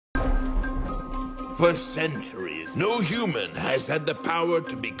For centuries, no human has had the power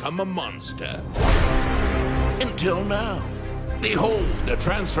to become a monster. Until now. Behold the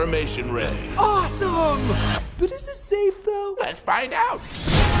transformation ray. Awesome! But is it safe, though? Let's find out.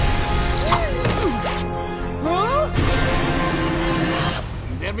 Huh?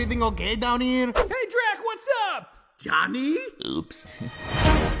 Is everything okay down here? Hey, Drac, what's up? Johnny? Oops.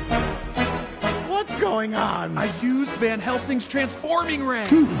 What's going on? I used Van Helsing's transforming ray.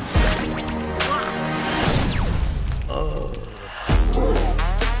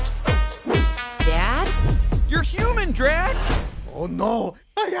 Dad? You're human, Drac! Oh no,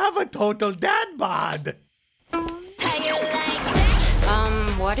 I have a total dad bod.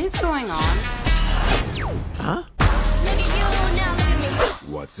 What is going on? Huh?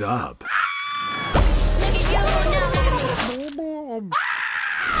 What's up?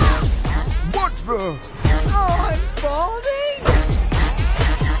 What the? Oh, I'm balding?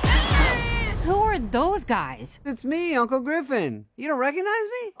 Who are those guys? It's me, Uncle Griffin. You don't recognize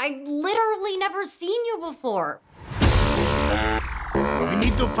me? I literally never seen you before. We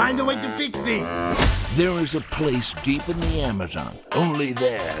need to find a way to fix this. There is a place deep in the Amazon. Only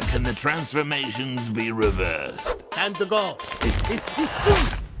there can the transformations be reversed. Time to go.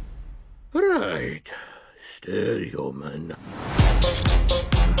 Right. Stereo man.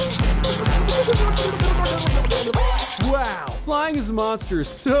 Wow, flying as a monster is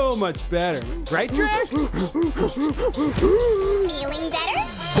so much better. Right, Drac? Feeling better?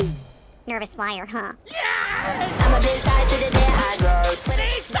 Nervous flyer, huh? I'm a bit side to the day I go. Sweating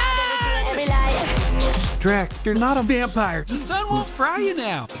every lie. Drac, you're not a vampire. The sun won't fry you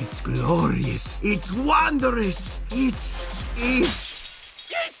now. It's glorious. It's wondrous. It's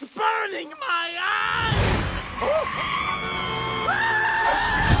burning my eyes!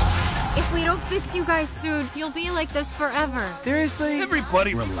 If we don't fix you guys soon, you'll be like this forever. Seriously?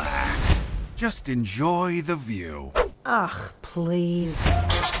 Everybody relax. Just enjoy the view. Ugh, please.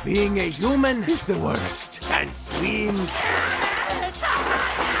 Being a human is the worst. Can't swim.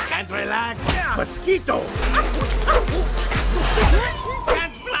 Can't relax. Mosquito.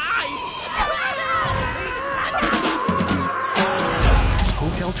 Can't fly.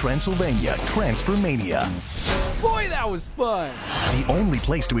 Hotel Transylvania, Transformania. Boy, that was fun. The only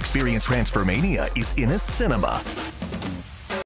place to experience Transformania is in a cinema.